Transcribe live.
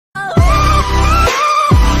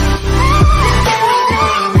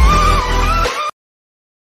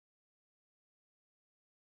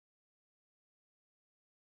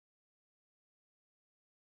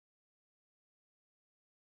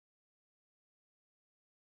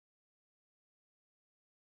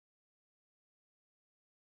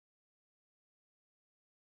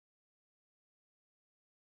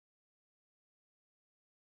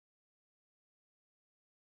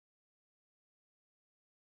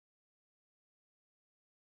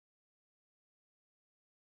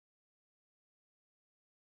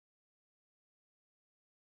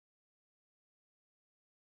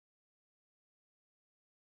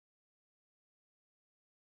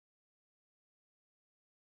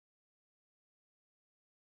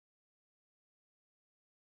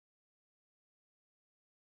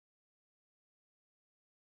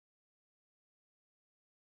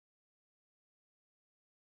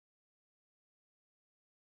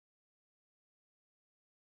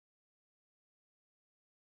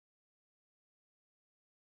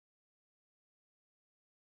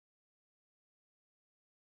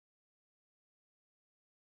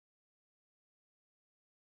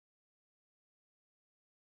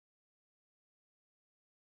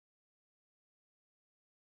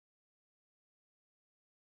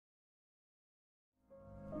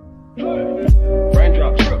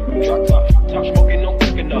Raindrop, drop top, top smoking, no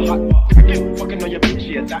cooking the hot pot. Fucking on your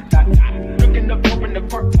bitch, yeah, that. Looking up, open the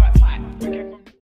court, pot.